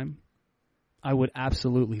in time, I would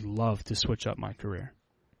absolutely love to switch up my career.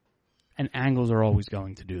 And angles are always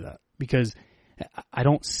going to do that because I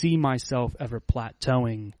don't see myself ever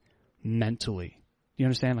plateauing mentally. You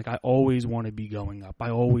understand? Like, I always want to be going up. I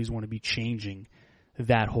always want to be changing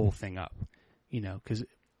that whole thing up, you know, because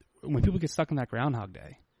when people get stuck in that Groundhog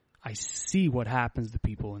Day, I see what happens to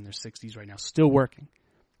people in their 60s right now, still working.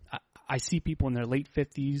 I see people in their late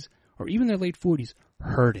 50s or even their late 40s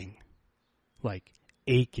hurting, like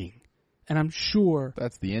aching. And I'm sure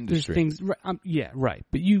that's the industry. There's things, yeah, right.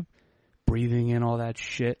 But you breathing in all that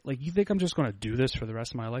shit, like, you think I'm just going to do this for the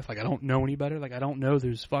rest of my life? Like, I don't know any better. Like, I don't know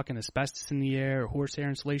there's fucking asbestos in the air or horsehair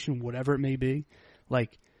insulation, whatever it may be.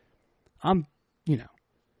 Like, I'm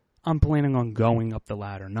planning on going up the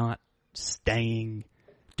ladder, not staying,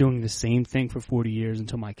 doing the same thing for 40 years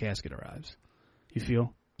until my casket arrives. You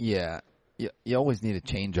feel? Yeah. You always need a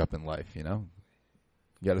change up in life, you know?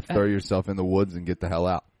 You got to throw yourself in the woods and get the hell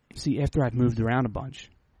out. See, after I've moved around a bunch,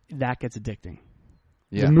 that gets addicting.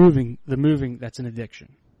 Yeah. The moving, that's an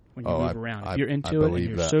addiction when you move around. If you're into it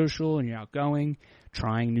and you're social and you're outgoing,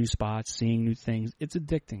 trying new spots, seeing new things, it's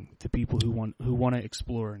addicting to people who want to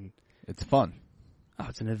explore. And it's fun. Oh,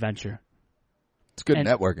 it's an adventure. It's good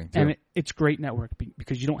networking, too. And it's great network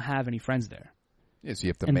because you don't have any friends there. Yes, you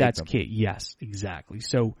have to make them. And that's key. Yes, exactly.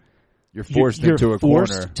 So you're forced into a corner. You're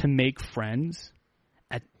forced to make friends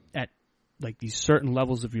at like these certain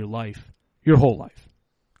levels of your life, your whole life,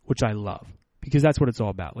 which I love. Because that's what it's all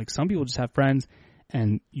about. Like, some people just have friends,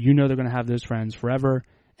 and you know they're going to have those friends forever,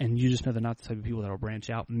 and you just know they're not the type of people that will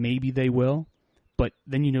branch out. Maybe they will, but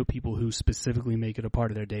then you know people who specifically make it a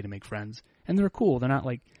part of their day to make friends, and they're cool. They're not,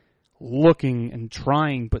 like, looking and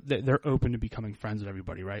trying, but they're open to becoming friends with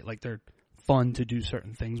everybody, right? Like, they're fun to do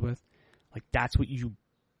certain things with. Like, that's what you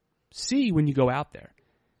see when you go out there.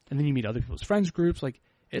 And then you meet other people's friends groups. Like,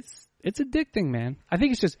 it's addicting, man. I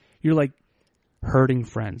think it's just, you're, like, hurting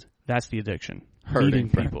friends. That's the addiction.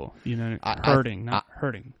 Hurting people. You know, hurting.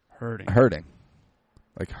 Hurting.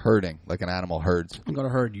 Like an animal herds. I'm going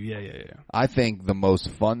to herd you. Yeah. I think the most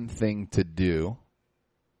fun thing to do,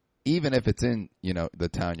 even if it's in, you know, the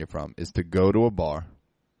town you're from, is to go to a bar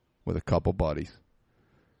with a couple buddies,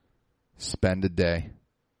 spend a day,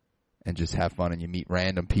 and just have fun. And you meet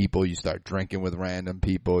random people. You start drinking with random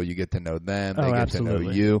people. You get to know them. They get to know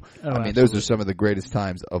you. I mean, those are some of the greatest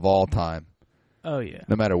times of all time. Oh, yeah.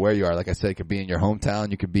 No matter where you are. Like I said, it could be in your hometown.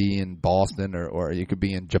 You could be in Boston or you could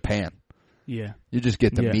be in Japan. Yeah. You just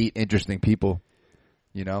get to meet interesting people,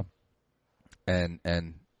 you know, and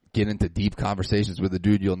get into deep conversations with a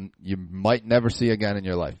dude you might never see again in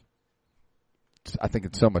your life. I think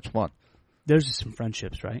it's so much fun. Those are some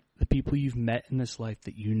friendships, right? The people you've met in this life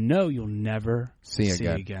that you know you'll never see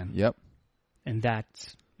again. Yep. And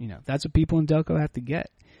that's what people in Delco have to get.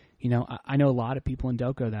 You know, I know a lot of people in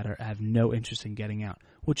Delco that have no interest in getting out,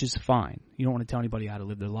 which is fine. You don't want to tell anybody how to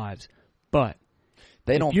live their lives. But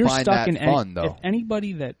they don't find that fun, though. If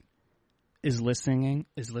anybody that is listening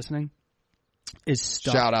is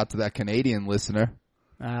stuck. Shout out to that Canadian listener.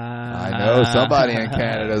 I know somebody in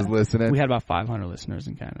Canada is listening. We had about 500 listeners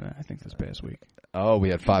in Canada, I think, this past week. Oh, we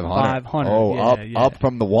had 500. 500. Oh, up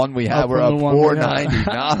from the one we had. We're up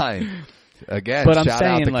 499. Again, but shout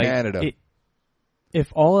out to Canada.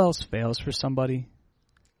 If all else fails for somebody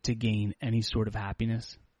to gain any sort of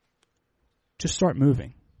happiness, just start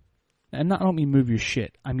moving. And I don't mean move your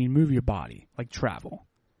shit. I mean move your body, like travel.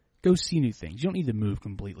 Go see new things. You don't need to move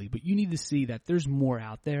completely, but you need to see that there's more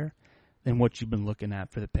out there than what you've been looking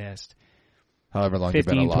at for the past however long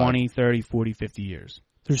 15, you've been alive. 20, 30, 40, 50 years.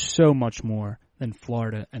 There's so much more than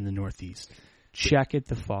Florida and the Northeast. Check it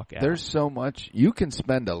the fuck out. There's so much. You can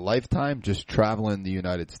spend a lifetime just traveling the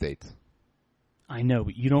United States. I know,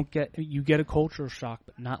 but you get a cultural shock,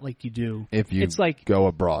 but not like you do if you it's like, go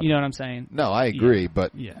abroad. You know what I'm saying? No, I agree,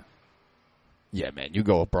 but yeah, man, you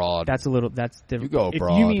go abroad. That's different. You go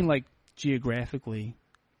abroad. If you mean like geographically,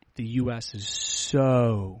 the U.S. is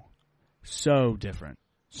so different.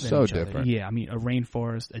 So different. Yeah, I mean a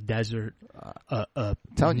rainforest, a desert, a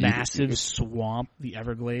massive swamp, the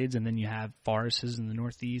Everglades, and then you have forests in the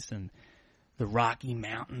Northeast and the Rocky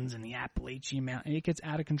Mountains and the Appalachian Mountains. It gets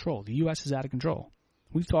out of control. The U.S. is out of control.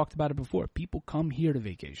 We've talked about it before. People come here to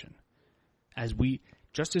vacation.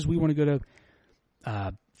 Just as we want to go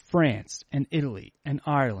to France and Italy and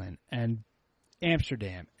Ireland and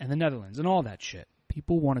Amsterdam and the Netherlands and all that shit.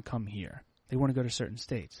 People want to come here. They want to go to certain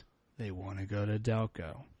states. They want to go to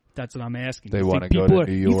Delco. That's what I'm asking. They want to go to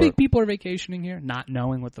New York. You think people are vacationing here, not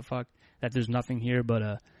knowing what the fuck, that there's nothing here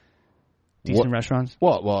but decent restaurants?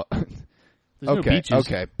 Well. No beaches.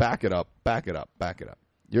 Okay, back it up.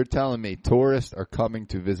 You're telling me tourists are coming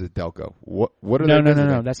to visit Delco. What are they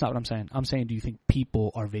visiting? No, that's not what I'm saying. I'm saying, do you think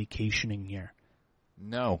people are vacationing here?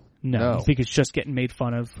 No. You think it's just getting made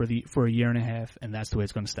fun of for a year and a half, and that's the way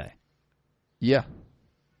it's going to stay? Yeah.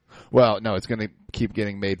 Well, no, it's going to keep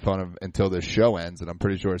getting made fun of until the show ends, and I'm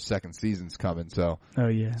pretty sure a second season's coming. So,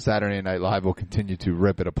 Saturday Night Live will continue to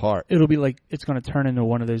rip it apart. It'll be like it's going to turn into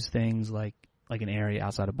one of those things, like an area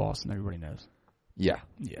outside of Boston. Everybody knows. Yeah.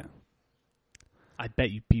 I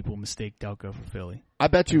bet you people mistake Delco for Philly. I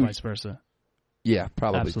bet you vice versa. Yeah,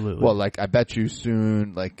 probably. Absolutely. Well, like I bet you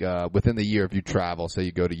soon, like within the year, if you travel, say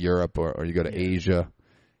you go to Europe or you go to Asia,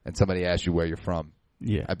 and somebody asks you where you're from.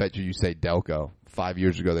 Yeah. I bet you say Delco. 5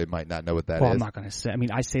 years ago, they might not know what that is. Well, I'm not going to say. I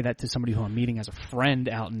mean, I say that to somebody who I'm meeting as a friend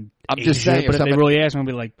out in Asia, just saying, but if they really ask, I'm going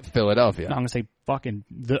to be like, Philadelphia. No, I'm going to say fucking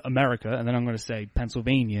America, and then I'm going to say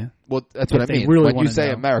Pennsylvania. Well, that's what I mean. Really when you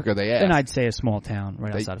say America, they ask. Then I'd say a small town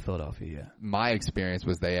right outside of Philadelphia, yeah. My experience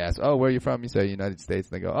was they ask, oh, where are you from? You say United States,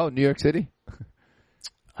 and they go, oh, New York City?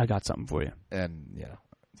 I got something for you. And,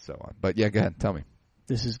 so on. But, go ahead. Tell me.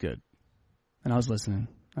 This is good. And I was listening.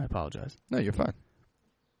 I apologize. No, you're fine.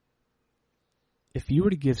 If you were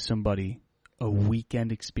to give somebody a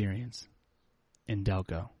weekend experience in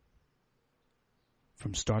Delco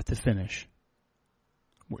from start to finish,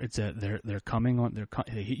 they're coming on,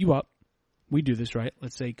 they hit you up. We do this, right?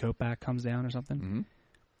 Let's say Copac comes down or something. Mm-hmm.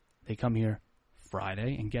 They come here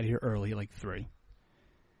Friday and get here early, like 3.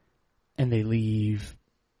 And they leave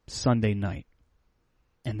Sunday night.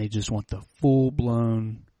 And they just want the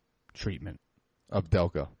full-blown treatment of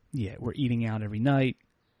Delco. Yeah, we're eating out every night.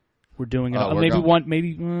 We're doing it.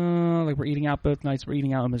 Like we're eating out both nights. We're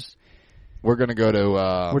eating out almost. We're gonna go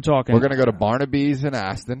to. We're gonna go to Barnaby's in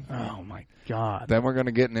Aston. Oh my God! Then we're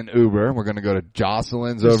gonna get in an Uber. And we're gonna go to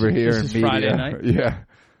Jocelyn's over here in Media. Friday night. Yeah.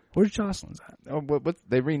 Where's Jocelyn's at? Oh,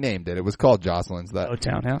 they renamed it. It was called Jocelyn's.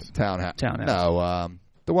 Townhouse. Townhouse. No,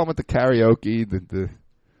 the one with the karaoke. The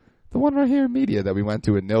one right here in Media that we went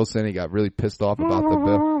to in Nilsson. He got really pissed off about the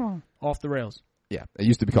bill. Off the rails. Yeah, it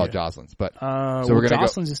used to be called Jocelyn's, but so we're gonna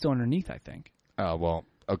Jocelyn's is still underneath, I think. Oh well,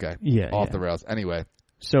 okay. Yeah, off the rails. Anyway,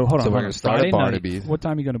 so hold on. So we're gonna start at Barnaby's. Night. What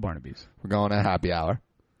time are you going to Barnaby's? We're going at happy hour.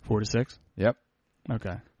 4 to 6. Yep.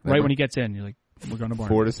 Okay. Right when he gets in, you're like, we're going to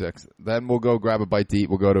Barnaby's. 4 to 6. Then we'll go grab a bite to eat.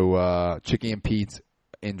 We'll go to Chicky and Pete's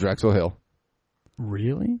in Drexel Hill.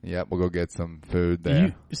 Really? Yep. We'll go get some food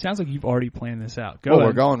there. It sounds like you've already planned this out.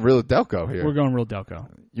 We're going real Delco here. We're going real Delco.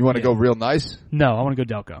 You want to go real nice? No, I want to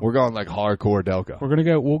go Delco. We're going like hardcore Delco.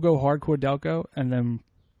 We'll go hardcore Delco, and then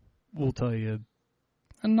we'll tell you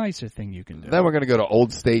a nicer thing you can do. Then we're going to go to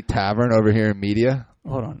Old State Tavern over here in Media.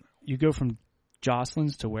 Hold on. You go from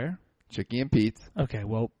Jocelyn's to where? Chicky and Pete's. Okay,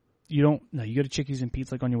 well, you go to Chickies and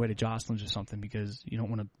Pete's like on your way to Jocelyn's or something because you don't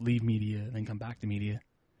want to leave Media and then come back to Media.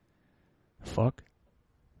 Fuck.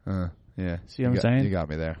 Yeah. See what I'm saying? You got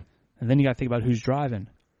me there. And then you got to think about who's driving.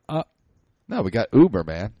 No, we got Uber,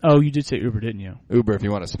 man. Oh, you did say Uber, didn't you? Uber, if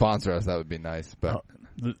you want to sponsor us, that would be nice. But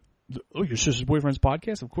your sister's boyfriend's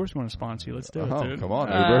podcast? Of course we want to sponsor you. Let's do it, dude. Come on,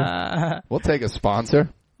 Uber. We'll take a sponsor.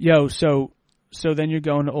 Yo, so then you're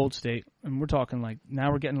going to Old State, and we're talking like,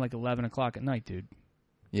 now we're getting like 11 o'clock at night, dude.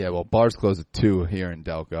 Yeah, well, bars close at 2 here in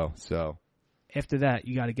Delco, so. After that,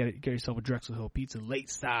 you got to get yourself a Drexel Hill pizza, late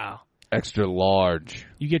style. Extra large.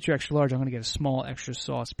 You get your extra large. I'm going to get a small extra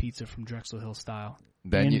sauce pizza from Drexel Hill style.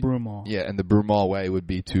 Then in Broomall. Yeah, and the Broomall way would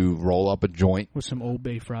be to roll up a joint. With some Old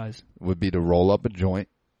Bay fries. Would be to roll up a joint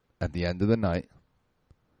at the end of the night,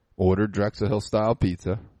 order Drexel Hill style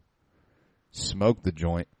pizza, smoke the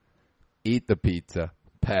joint, eat the pizza,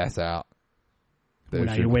 pass out.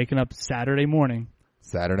 Now you're waking up Saturday morning.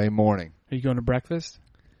 Saturday morning. Are you going to breakfast?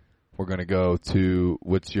 We're going to go to,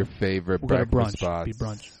 what's your favorite breakfast spot? Be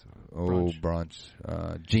brunch. Oh,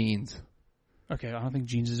 brunch. Jeans. Okay, I don't think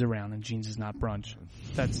Jeans is around, and Jeans is not brunch.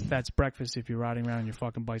 That's breakfast if you're riding around on your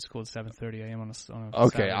fucking bicycle at 7:30 a.m. on a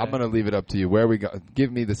Okay, Saturday. I'm going to leave it up to you. Where we go? Give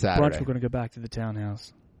me the Saturday. Brunch, we're going to go back to the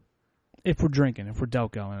townhouse. If we're drinking, if we're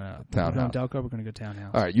Delco, and townhouse. We're going Delco, we're going to go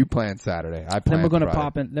townhouse. All right, you plan Saturday. I plan Then we're going to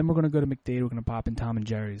pop in. Then we're going to go to McDade. We're going to pop in Tom and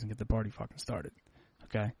Jerry's and get the party fucking started.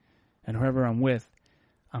 Okay, and whoever I'm with,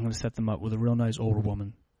 I'm going to set them up with a real nice older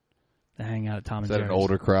woman to hang out at Tom and Jerry's. Is that an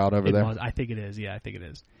older crowd over there? I think it is. Yeah, I think it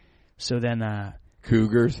is. So then,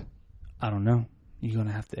 Cougars? I don't know. You're going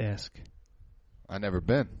to have to ask. I never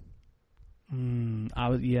been. I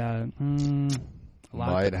was. Yeah. A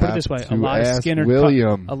lot. Might Put have it this way: to a lot of ask Skinner.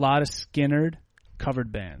 William. A lot of Skinner cover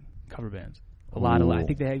bands. A lot of. I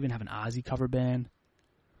think they even have an Ozzy cover band.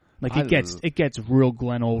 Like it gets real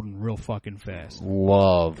Glenn Olden real fucking fast.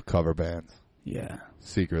 Love cover bands. Yeah.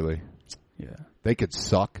 Secretly. Yeah. They could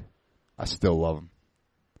suck. I still love them.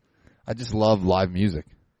 I just love live music.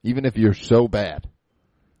 Even if you're so bad,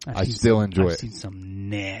 I still enjoy it. I've seen some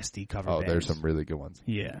nasty cover bands. Oh, there's some really good ones.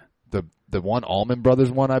 Yeah. The one Allman Brothers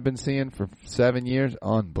one I've been seeing for 7 years,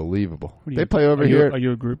 unbelievable. They play over here. Are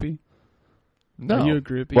you a groupie? No. Are you a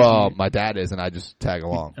groupie? Well, my dad is, and I just tag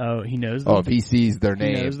along. He knows them? Oh, if he sees their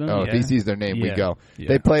name. If he sees their name, we go. Yeah.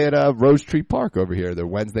 They play at Rose Tree Park over here. They're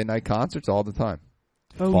Wednesday night concerts all the time.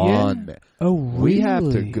 Oh, Fun, man. Oh, really? We have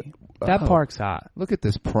to go. That park's hot. Look at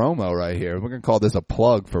this promo right here. We're going to call this a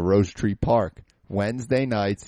plug for Rose Tree Park. Wednesday nights,